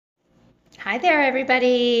Hi there,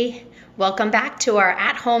 everybody. Welcome back to our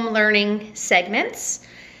at-home learning segments.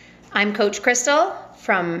 I'm Coach Crystal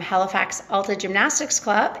from Halifax LTAD Gymnastics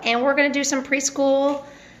Club, and we're going to do some preschool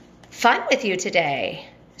fun with you today.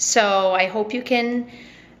 So I hope you can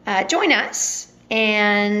join us,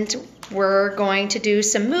 and we're going to do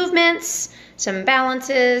some movements, some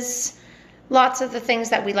balances, lots of the things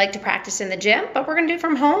that we like to practice in the gym, but we're going to do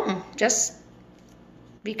from home, just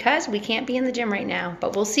because we can't be in the gym right now,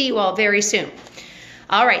 but we'll see you all very soon.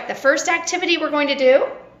 All right, the first activity we're going to do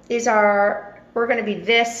is we're going to be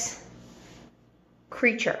this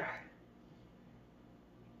creature.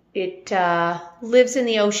 It lives in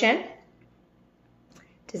the ocean.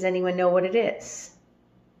 Does anyone know what it is?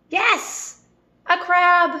 Yes, a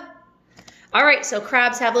crab. All right, so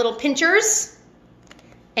crabs have little pinchers,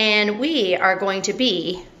 and we are going to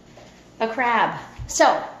be a crab.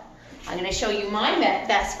 So I'm going to show you my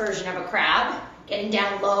best version of a crab. Getting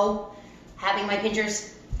down low, having my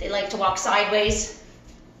pinchers. They like to walk sideways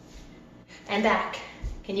and back.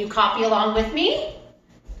 Can you copy along with me?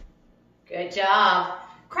 Good job.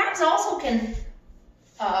 Crabs also can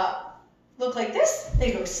look like this.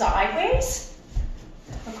 They go sideways,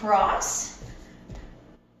 across,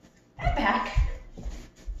 and back.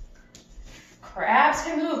 Crabs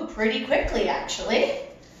can move pretty quickly, actually.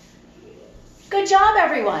 Good job,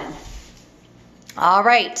 everyone. All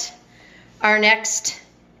right, our next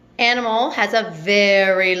animal has a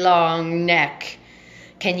very long neck.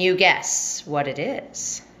 Can you guess what it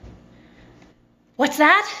is? What's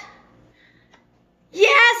that?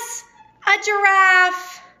 Yes, a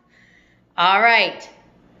giraffe. All right,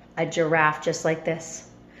 a giraffe just like this.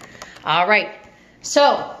 All right,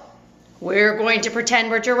 so we're going to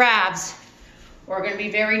pretend we're giraffes. We're going to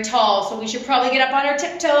be very tall, so we should probably get up on our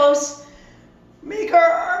tiptoes. Make our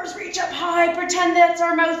arms reach up high, pretend that's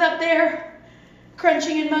our mouth up there.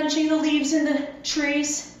 Crunching and munching the leaves in the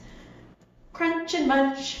trees. Crunch and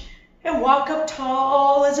munch and walk up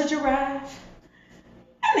tall as a giraffe.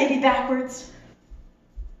 And maybe backwards.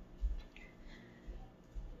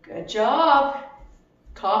 Good job.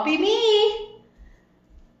 Copy me.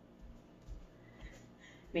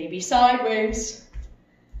 Maybe sideways.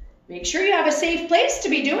 Make sure you have a safe place to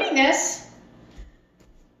be doing this.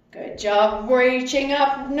 Good job reaching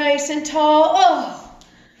up nice and tall. Oh,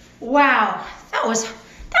 wow, that was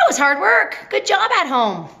hard work. Good job at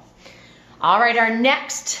home. All right, our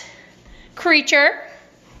next creature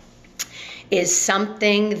is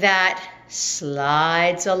something that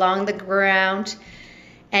slides along the ground,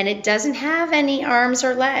 and it doesn't have any arms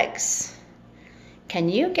or legs. Can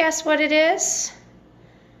you guess what it is?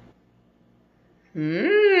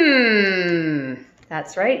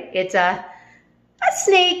 That's right, it's a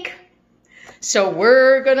snake. So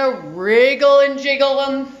we're gonna wriggle and jiggle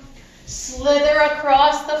them, slither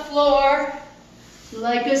across the floor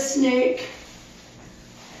like a snake.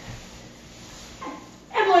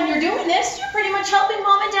 And when you're doing this, you're pretty much helping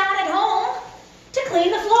mom and dad at home to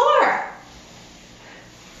clean the floor.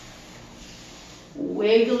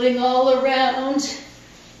 Wiggling all around.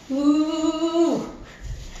 Ooh,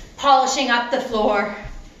 polishing up the floor.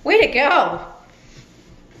 Way to go.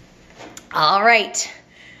 All right,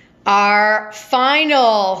 our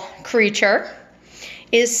final creature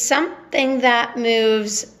is something that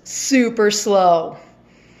moves super slow,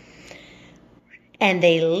 and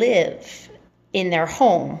they live in their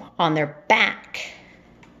home on their back.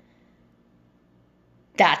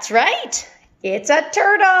 That's right, it's a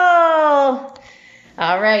turtle.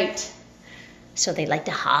 All right, so they like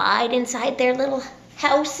to hide inside their little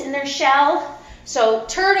house in their shell. So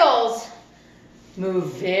turtles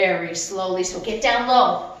move very slowly, so get down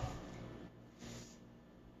low.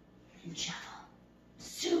 And shuffle.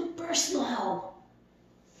 Super slow.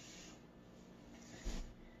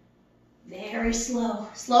 Very slow.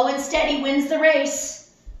 Slow and steady wins the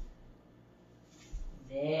race.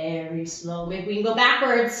 Very slow. Maybe we can go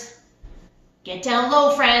backwards. Get down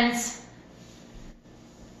low, friends.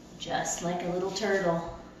 Just like a little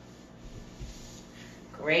turtle.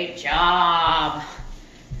 Great job.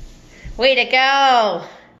 Way to go.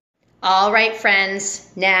 All right,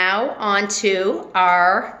 friends, now on to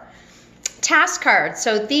our task cards.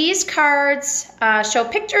 So these cards show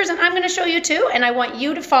pictures, and I'm going to show you too, and I want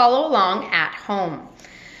you to follow along at home.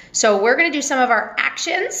 So we're going to do some of our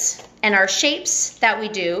actions and our shapes that we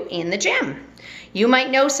do in the gym. You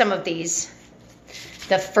might know some of these.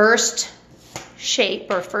 The first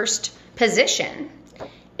shape or first position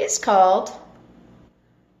is called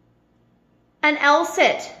an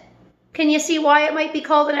L-sit. Can you see why it might be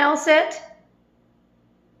called an L-sit?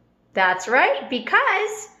 That's right,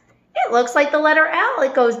 because it looks like the letter L.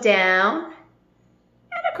 It goes down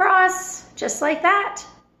and across across, just like that.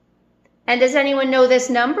 And does anyone know this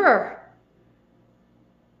number?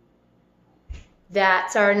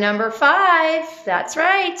 That's our number 5. That's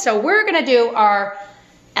right. So we're going to do our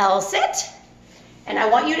L-sit. And I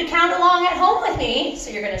want you to count along at home with me.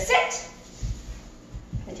 So you're going to sit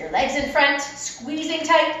with your legs in front, squeezing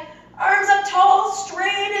tight, arms up tall,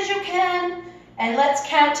 straight as you can. And let's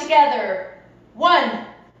count together. 1,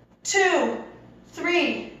 2,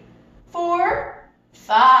 3, 4,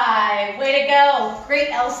 5. Way to go. Great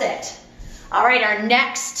L-sit. All right, our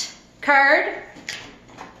next card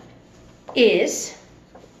is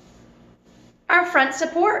our front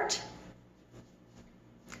support.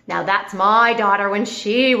 Now that's my daughter when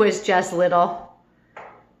she was just little.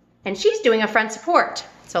 And she's doing a front support.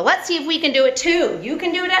 So let's see if we can do it too. You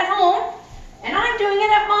can do it at home, and I'm doing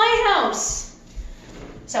it at my house.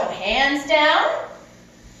 So hands down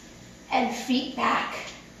and feet back.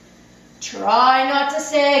 Try not to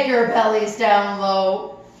sag your bellies down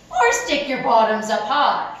low or stick your bottoms up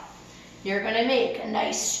high. You're going to make a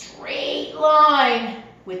nice straight line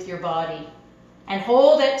with your body. And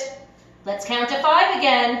hold it. Let's count to 5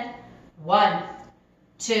 again. 1,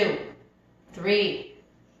 2, 3,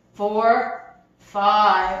 4,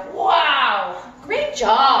 5. Wow, great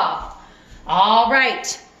job. All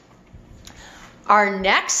right. Our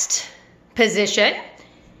next position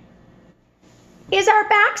is our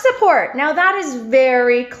back support. Now that is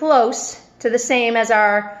very close to the same as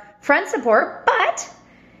our front support, but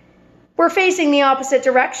we're facing the opposite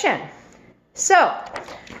direction. So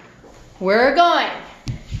we're going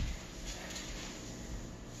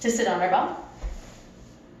to sit on our bum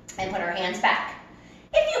and put our hands back.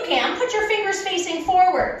 If you can, put your fingers facing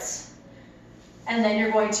forwards. And then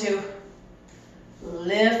you're going to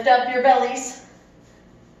lift up your bellies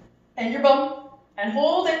and your bum and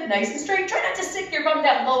hold it nice and straight. Try not to stick your bum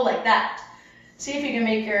down low like that. See if you can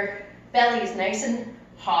make your bellies nice and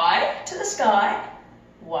high to the sky.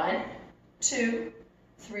 1, 2,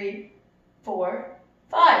 3, 4,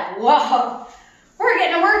 5. Whoa, we're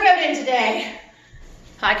getting a workout in today.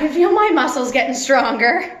 I can feel my muscles getting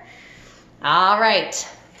stronger. All right,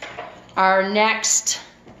 our next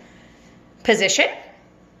position.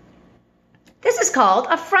 This is called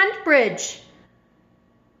a front bridge.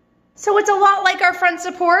 So it's a lot like our front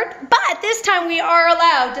support, but this time we are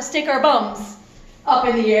allowed to stick our bums up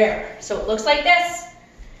in the air. So it looks like this.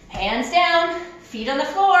 Hands down, feet on the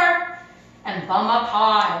floor, and bum up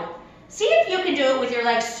high. See if you can do it with your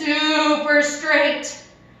legs super straight.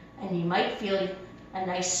 And you might feel a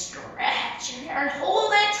nice stretch in there, and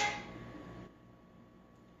hold it.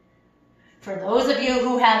 For those of you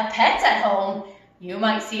who have pets at home, you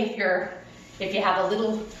might see if you have a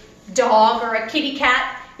little dog or a kitty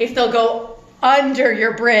cat, if they'll go under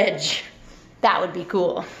your bridge. That would be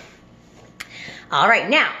cool. All right,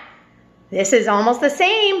 now, this is almost the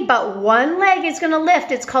same, but one leg is gonna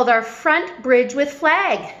lift. It's called our front bridge with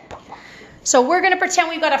flag. So we're gonna pretend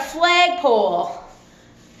we've got a flagpole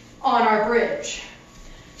on our bridge.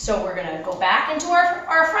 So we're gonna go back into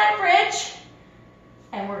our front bridge,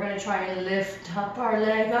 and we're gonna try and lift up our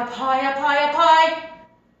leg up high, up high, up high,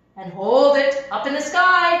 and hold it up in the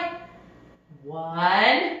sky.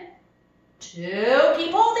 1, 2,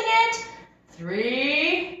 keep holding it.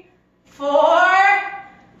 3, 4,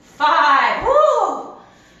 5. Woo!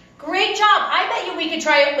 Great job. I bet you we could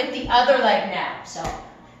try it with the other leg now. So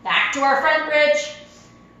back to our front bridge.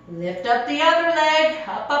 Lift up the other leg.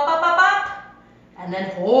 Up, up, up, up, up. And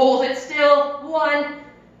then hold it still. 1,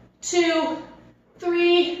 2,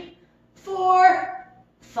 3, 4,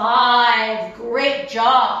 5. Great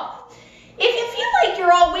job. If you feel like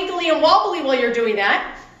you're all wiggly and wobbly while you're doing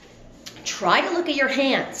that, try to look at your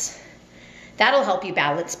hands. That'll help you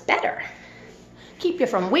balance better. Keep you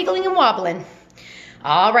from wiggling and wobbling.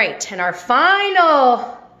 All right, and our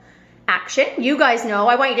final action, you guys know,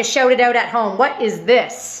 I want you to shout it out at home. What is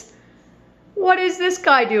this? What is this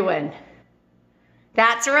guy doing?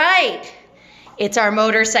 That's right. It's our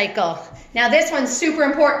motorcycle. Now this one's super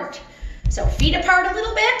important. So feet apart a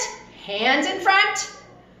little bit, hands in front,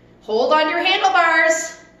 hold on your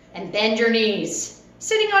handlebars, and bend your knees.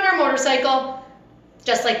 Sitting on our motorcycle,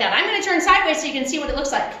 just like that. I'm gonna turn sideways so you can see what it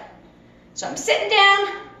looks like. So I'm sitting down,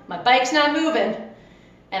 my bike's not moving,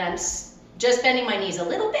 and I'm just bending my knees a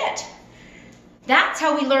little bit. That's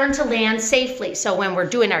how we learn to land safely. So when we're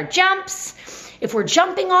doing our jumps, if we're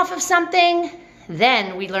jumping off of something,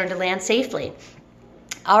 then we learn to land safely.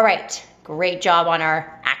 All right, great job on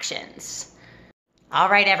our actions. All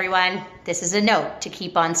right, everyone, this is a note to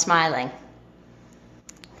keep on smiling.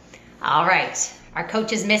 All right, our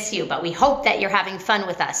coaches miss you, but we hope that you're having fun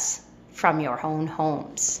with us from your own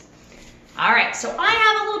homes. All right, so I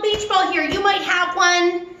have a little beach ball here. You might have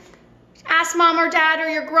one. Ask mom or dad or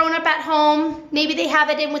your grown-up at home. Maybe they have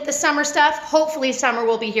it in with the summer stuff. Hopefully summer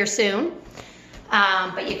will be here soon.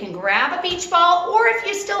 But you can grab a beach ball, or if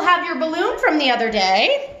you still have your balloon from the other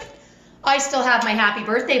day, I still have my happy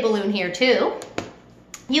birthday balloon here too.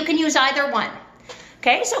 You can use either one.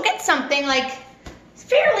 Okay, so get something like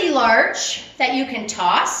fairly large that you can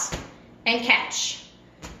toss and catch.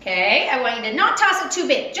 Okay, I want you to not toss it too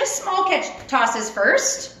big, just small tosses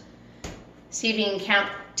first. See if you can count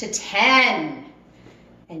to 10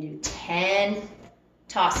 and do 10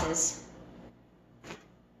 tosses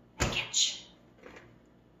and catch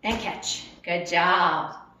and catch. Good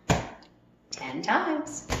job. 10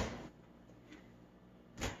 times.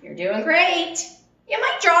 You're doing great. You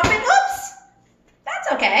might drop it. Oops.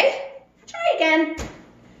 That's okay. Try again.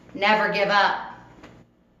 Never give up.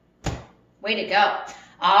 Way to go.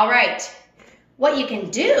 All right. What you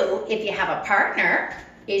can do if you have a partner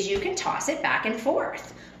is you can toss it back and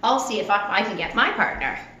forth. I'll see if I can get my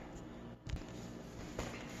partner.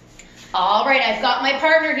 All right, I've got my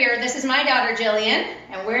partner here. This is my daughter, Jillian,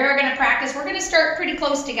 and we're gonna practice. We're gonna start pretty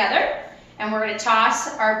close together, and we're gonna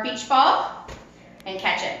toss our beach ball and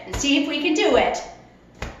catch it, and see if we can do it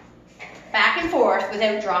back and forth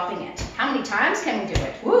without dropping it. How many times can we do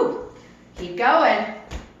it? Woo, keep going.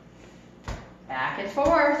 Back and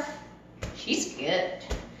forth. She's good.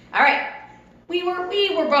 All right, we were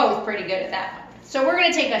both pretty good at that one. So we're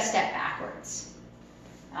gonna take a step backwards.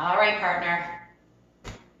 All right, partner.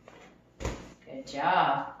 Good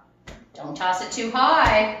job. Don't toss it too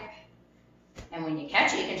high. And when you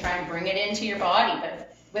catch it, you can try and bring it into your body,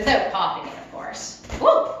 but without popping it, of course.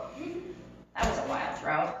 Woo! That was a wild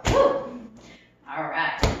throw. Woo! All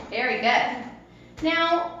right, very good.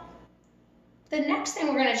 Now, the next thing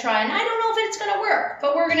we're gonna try, and I don't know if it's gonna work,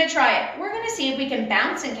 but we're gonna try it. We're gonna see if we can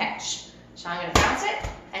bounce and catch. So I'm gonna bounce it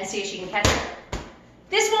and see if she can catch it.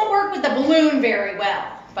 This won't work with the balloon very well,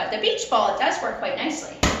 but the beach ball, it does work quite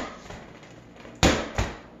nicely.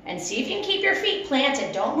 And see if you can keep your feet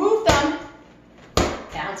planted. Don't move them.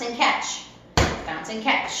 Bounce and catch. Bounce and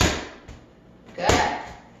catch. Good.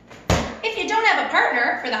 If you don't have a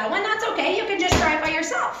partner for that one, that's okay. You can just try it by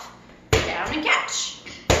yourself. Down and catch.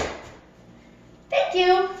 Thank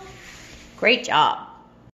you. Great job.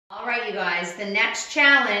 All right, you guys, the next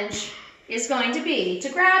challenge is going to be to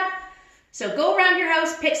grab, so go around your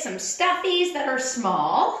house, pick some stuffies that are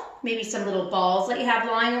small, maybe some little balls that you have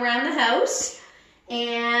lying around the house,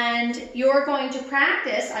 and you're going to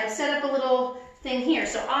practice. I've set up a little thing here.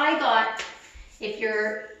 So I got,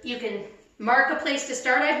 you can mark a place to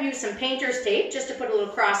start. I've used some painter's tape just to put a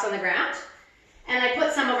little cross on the ground. And I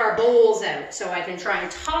put some of our bowls out so I can try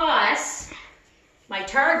and toss my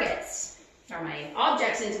targets or my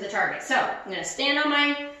objects into the target. So I'm going to stand on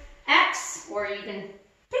my X, or you can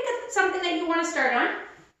pick something that you want to start on.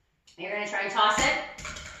 You're going to try and toss it.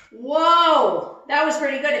 Whoa, that was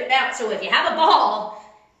pretty good. It bounced. So if you have a ball,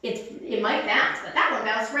 it might bounce, but that one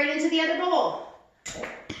bounced right into the other bowl.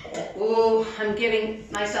 Ooh, I'm giving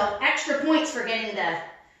myself extra points for getting the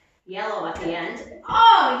yellow at the end.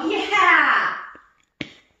 Oh, yeah!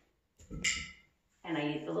 And I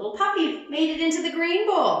used the little puppy, made it into the green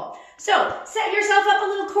bowl. So set yourself up a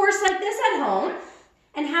little course like this at home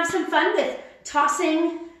and have some fun with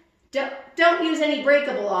tossing. Don't use any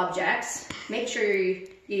breakable objects. Make sure you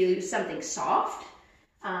use something soft.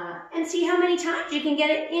 And see how many times you can get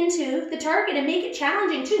it into the target and make it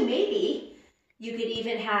challenging too. Maybe you could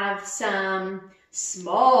even have some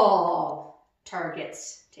small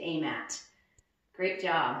targets to aim at. Great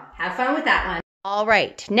job. Have fun with that one. All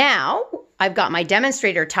right, now I've got my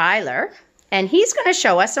demonstrator, Tyler, and he's going to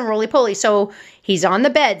show us some roly-poly. So he's on the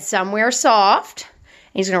bed somewhere soft.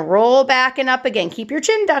 He's going to roll back and up again. Keep your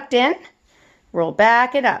chin tucked in. Roll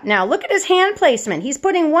back and up. Now look at his hand placement. He's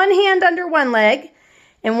putting one hand under one leg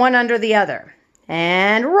and one under the other.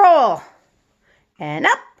 And roll. And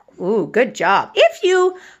up. Ooh, good job. If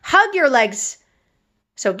you hug your legs,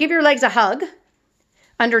 so give your legs a hug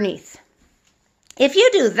underneath. If you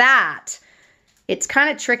do that, it's kind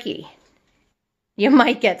of tricky. You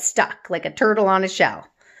might get stuck like a turtle on a shell.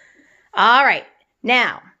 All right,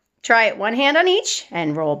 now try it one hand on each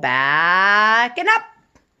and roll back and up.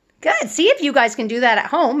 Good. See if you guys can do that at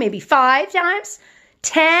home. Maybe 5 times,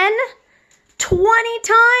 10, 20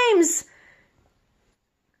 times.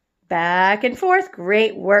 Back and forth.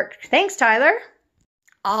 Great work. Thanks, Tyler.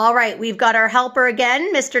 All right, we've got our helper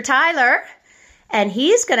again, Mr. Tyler, and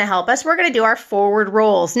he's going to help us. We're going to do our forward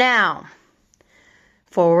rolls now.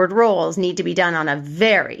 Forward rolls need to be done on a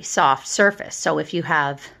very soft surface. So if you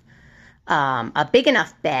have a big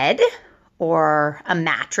enough bed or a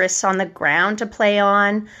mattress on the ground to play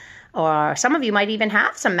on. Or some of you might even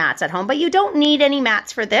have some mats at home, but you don't need any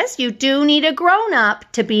mats for this. You do need a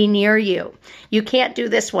grown-up to be near you. You can't do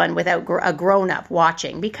this one without a grown-up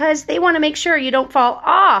watching because they want to make sure you don't fall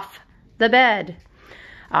off the bed.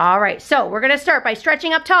 All right, so we're going to start by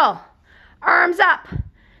stretching up tall. Arms up.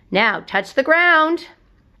 Now touch the ground.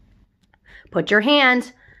 Put your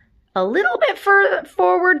hands a little bit further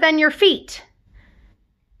forward than your feet.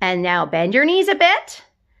 And now bend your knees a bit.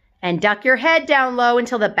 And duck your head down low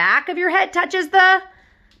until the back of your head touches the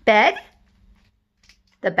bed.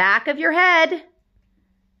 The back of your head.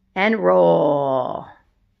 And roll.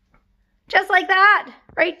 Just like that.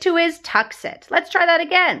 Right to his tuck sit. Let's try that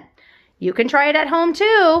again. You can try it at home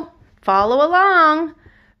too. Follow along.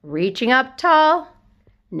 Reaching up tall.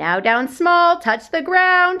 Now down small. Touch the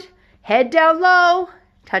ground. Head down low.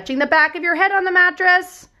 Touching the back of your head on the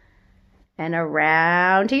mattress. And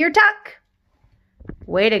around to your tuck.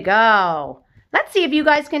 Way to go. Let's see if you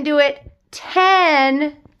guys can do it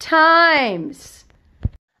 10 times.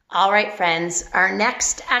 All right, friends, our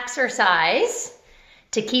next exercise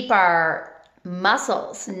to keep our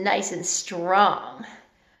muscles nice and strong.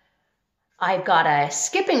 I've got a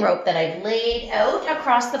skipping rope that I've laid out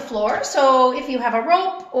across the floor. So if you have a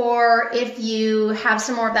rope or if you have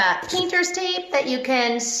some more of that painter's tape that you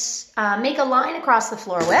can make a line across the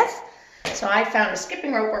floor with. So I found a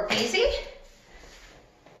skipping rope work easy.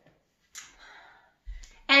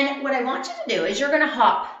 And what I want you to do is you're going to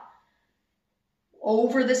hop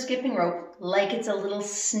over the skipping rope like it's a little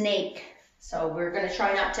snake. So we're going to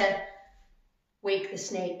try not to wake the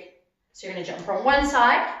snake. So you're going to jump from one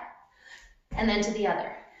side and then to the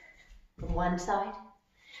other. From one side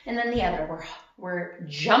and then the other. We're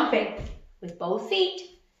jumping with both feet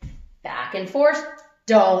back and forth.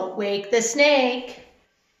 Don't wake the snake.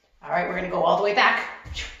 All right, we're going to go all the way back.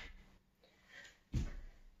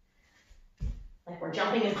 Like we're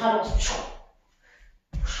jumping in puddles.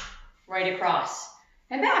 Right across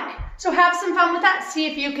and back. So have some fun with that. See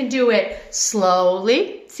if you can do it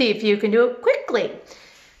slowly. See if you can do it quickly.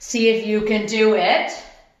 See if you can do it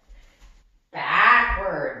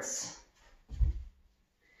backwards.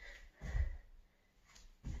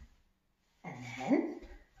 And then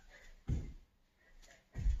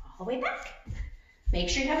all the way back. Make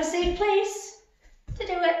sure you have a safe place to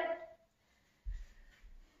do it.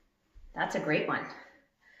 That's a great one.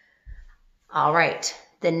 All right,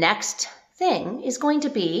 the next thing is going to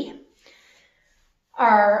be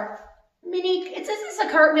our this is a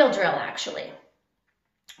cartwheel drill actually.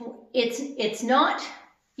 It's not,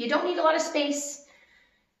 you don't need a lot of space.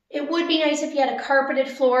 It would be nice if you had a carpeted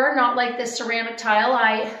floor, not like this ceramic tile.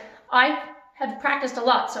 I have practiced a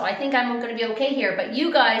lot, so I think I'm gonna be okay here, but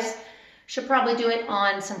you guys should probably do it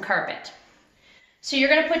on some carpet. So you're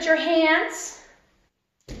gonna put your hands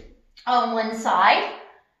on one side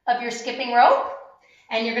of your skipping rope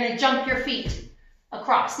and you're gonna jump your feet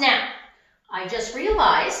across. Now, I just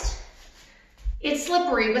realized it's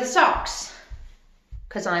slippery with socks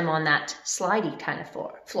because I'm on that slidey kind of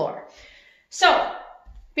floor. So,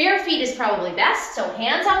 bare feet is probably best. So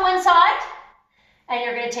hands on one side and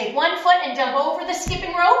you're gonna take one foot and jump over the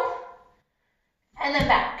skipping rope and then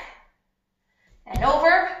back. And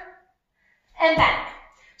over and back.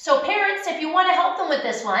 So parents, if you want to help them with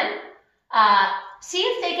this one, see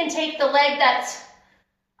if they can take the leg that's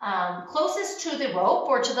closest to the rope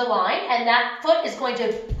or to the line, and that foot is going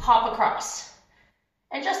to hop across.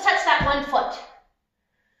 And just touch that one foot.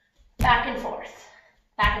 Back and forth.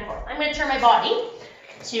 Back and forth. I'm going to turn my body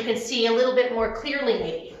so you can see a little bit more clearly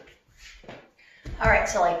maybe. All right,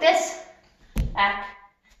 so like this, back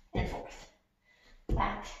and forth.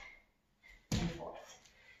 Back and forth.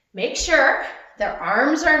 Make sure their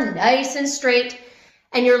arms are nice and straight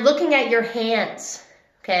and you're looking at your hands,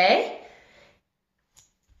 okay?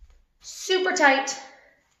 Super tight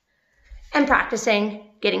and practicing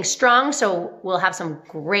getting strong so we'll have some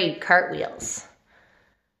great cartwheels.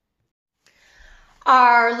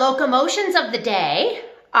 Our locomotions of the day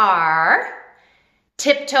are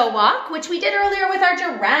tiptoe walk, which we did earlier with our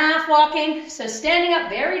giraffe walking. So standing up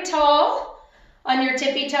very tall on your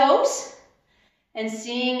tippy toes and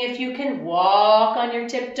seeing if you can walk on your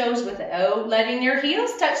tiptoes without letting your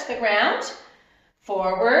heels touch the ground.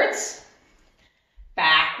 Forwards,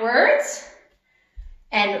 backwards,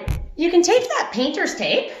 and you can take that painter's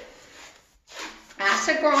tape. Ask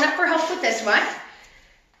a grown-up for help with this one.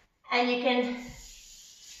 And you can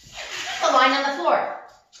a line on the floor.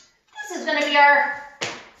 This is going to be our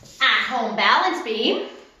at-home balance beam.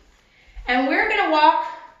 And we're going to walk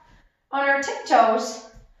on our tiptoes,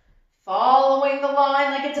 following the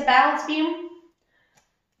line like it's a balance beam.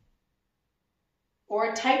 for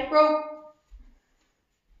a tightrope.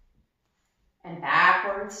 And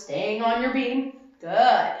backwards, staying on your beam.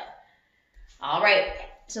 Good. All right,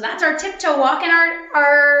 so that's our tiptoe walk, and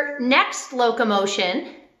our next locomotion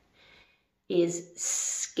is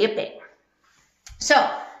skipping. So,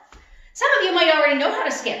 some of you might already know how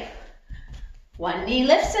to skip. One knee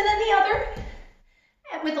lifts and then the other,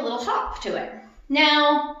 and with a little hop to it.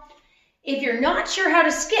 Now, if you're not sure how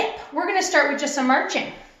to skip, we're gonna start with just some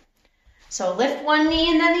marching. So lift one knee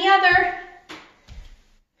and then the other,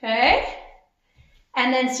 okay?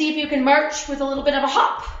 And then see if you can march with a little bit of a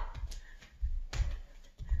hop.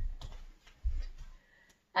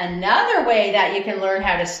 Another way that you can learn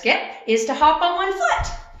how to skip is to hop on one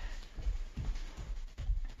foot.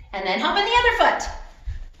 And then hop on the other foot.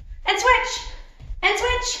 And switch, and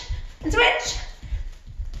switch, and switch.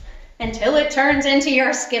 Until it turns into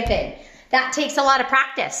your skipping. That takes a lot of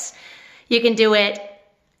practice. You can do it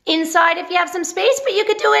inside if you have some space, but you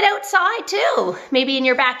could do it outside too. Maybe in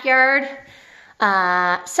your backyard,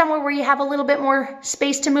 somewhere where you have a little bit more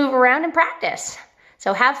space to move around and practice.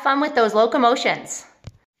 So have fun with those locomotions.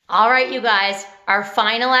 All right, you guys, our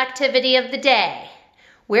final activity of the day.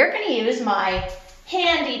 We're gonna use my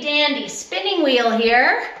handy dandy spinning wheel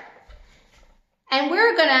here, and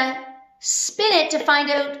we're gonna spin it to find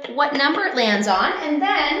out what number it lands on, and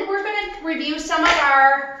then we're gonna review some of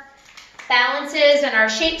our balances and our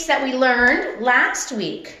shapes that we learned last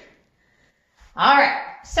week. All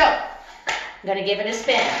right, so I'm gonna give it a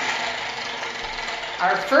spin.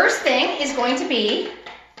 Our first thing is going to be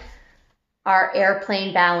our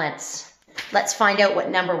airplane balance. Let's find out what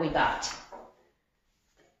number we got.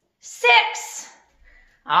 6.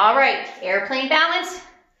 All right, airplane balance.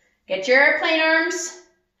 Get your airplane arms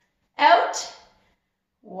out.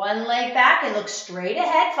 One leg back and look straight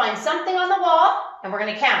ahead. Find something on the wall and we're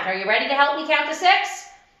gonna count. Are you ready to help me count to 6?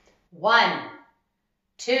 1,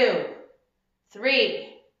 2,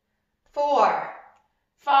 3, 4,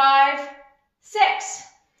 5, 6.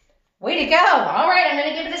 Way to go. All right, I'm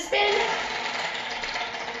gonna give it a spin.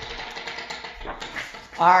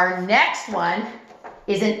 Our next one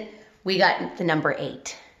we got the number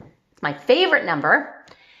 8. It's my favorite number.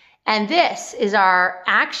 And this is our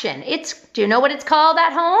action. Do you know what it's called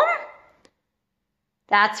at home?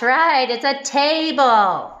 That's right, it's a table.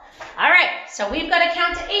 All right, so we've got to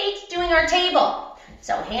count to 8 doing our table.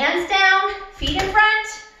 So hands down, feet in front,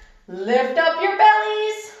 lift up your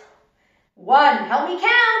bellies. 1, help me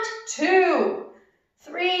count. 2,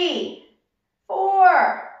 3,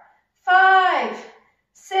 4, 5,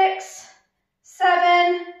 6,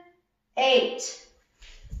 7, 8.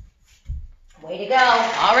 Way to go.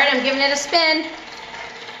 All right, I'm giving it a spin.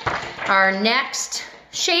 Our next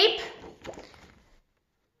shape.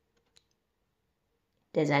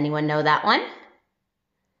 Does anyone know that one?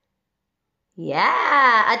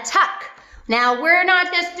 Yeah, a tuck. Now, we're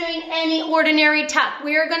not just doing any ordinary tuck.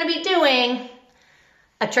 We are going to be doing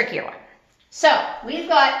a trickier one. So, we've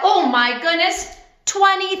got, oh my goodness,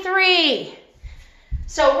 23.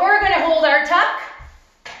 So, we're going to hold our tuck.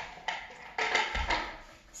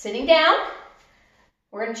 Sitting down.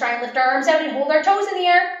 We're going to try and lift our arms out and hold our toes in the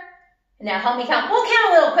air. And now help me count. We'll count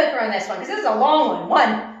a little quicker on this one because this is a long one.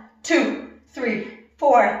 1, 2, 3,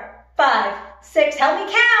 4, 5, 6. Help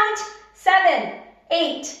me count. 7,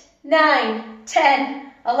 8, 9,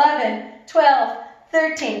 10, 11, 12,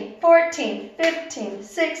 13, 14, 15,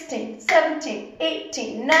 16, 17,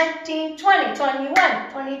 18, 19, 20,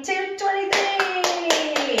 21, 22,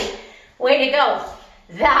 23. Way to go.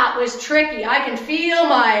 That was tricky. I can feel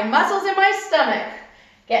my muscles in my stomach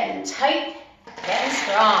getting tight, getting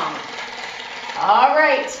strong. All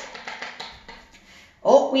right.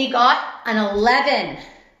 Oh, we got an 11.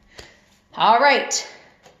 All right.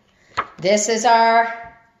 This is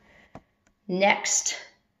our next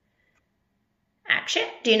action.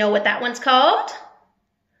 Do you know what that one's called?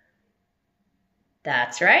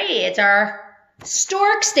 That's right. It's our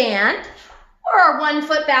stork stand or our 1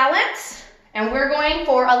 foot balance. And we're going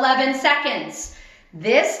for 11 seconds.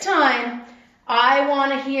 This time, I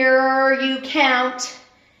want to hear you count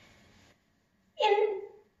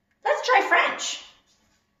let's try French.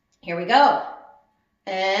 Here we go.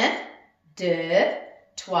 1, 2, 3,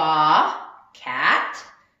 4, 5,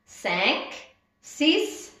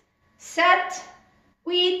 6, 7,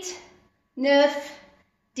 8, 9,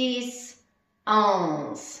 10,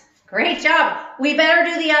 11. Great job. We better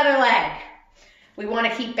do the other leg. We want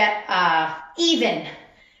to keep it even.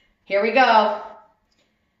 Here we go.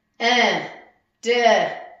 1, 2, 3,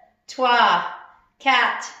 4,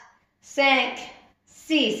 5,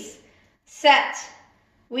 6, 7,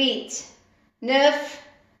 8, 9,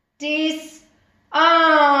 10,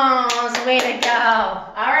 Oh, way to go.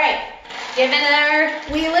 All right, giving our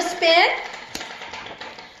wheel a spin.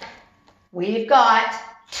 We've got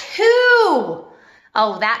 2.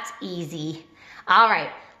 Oh, that's easy. All right,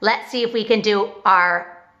 let's see if we can do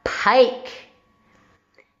our pike.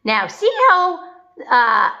 Now, see how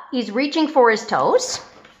he's reaching for his toes?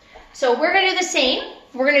 So we're gonna do the same.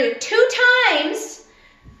 We're gonna do it 2 times.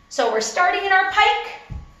 So we're starting in our pike.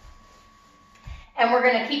 And we're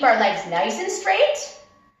gonna keep our legs nice and straight.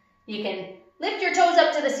 You can lift your toes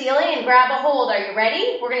up to the ceiling and grab a hold. Are you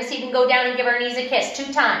ready? We're gonna see if we can go down and give our knees a kiss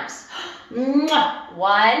 2 times.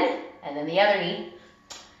 1, and then the other knee.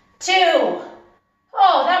 2.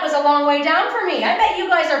 Oh, that was a long way down for me. I bet you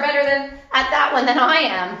guys are better at that one than I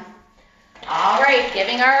am. All right,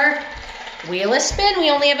 giving our wheel a spin. We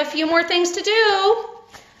only have a few more things to do.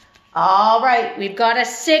 All right, we've got a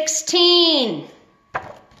 16.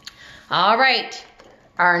 All right,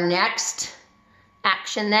 our next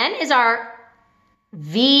action then is our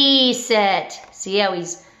V sit. See how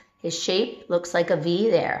his shape looks like a V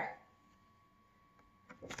there.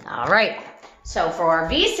 All right, so for our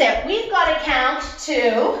V sit, we've got to count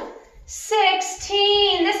to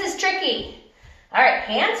 16. This is tricky. All right,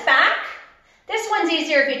 hands back. This one's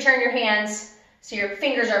easier if you turn your hands so your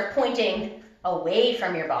fingers are pointing away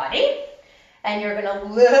from your body. And you're gonna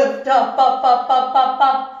lift up, up, up, up, up,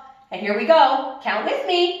 up. And here we go. Count with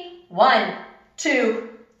me. 1, 2,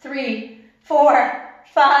 3, 4,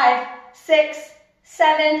 5, 6,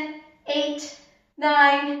 7, 8,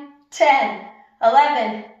 9, 10,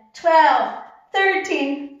 11, 12,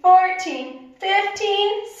 13, 14,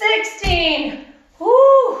 15, 16. Woo!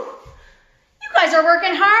 You guys are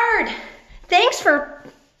working hard. Thanks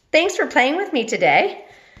for playing with me today.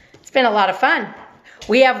 It's been a lot of fun.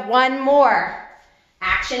 We have one more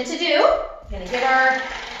action to do. We're gonna give our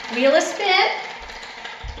wheel a spin.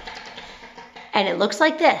 And it looks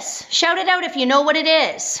like this. Shout it out if you know what it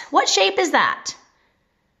is. What shape is that?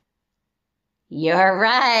 You're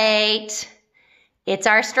right. It's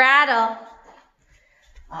our straddle.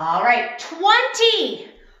 All right, 20.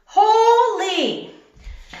 Holy.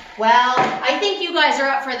 Well, I think you guys are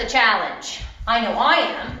up for the challenge. I know I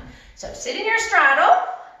am. So sit in your straddle,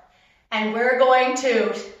 and we're going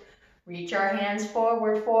to reach our hands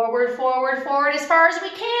forward, forward, forward, forward as far as we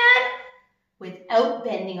can without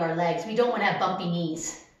bending our legs. We don't want to have bumpy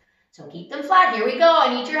knees. So keep them flat. Here we go.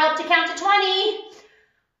 I need your help to count to 20.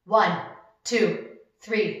 1, 2,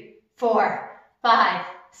 3, 4, 5,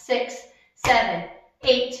 6, 7,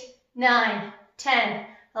 8, 9, 10,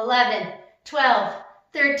 11, 12,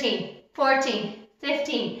 13, 14,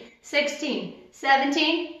 15, 16,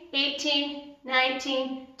 17, 18,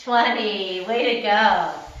 19, 20. Way to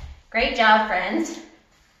go. Great job, friends.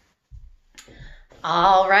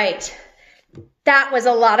 All right. That was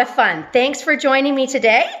a lot of fun. Thanks for joining me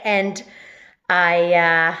today. And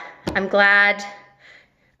I'm glad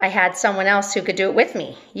I had someone else who could do it with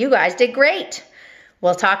me. You guys did great.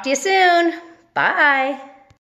 We'll talk to you soon. Bye.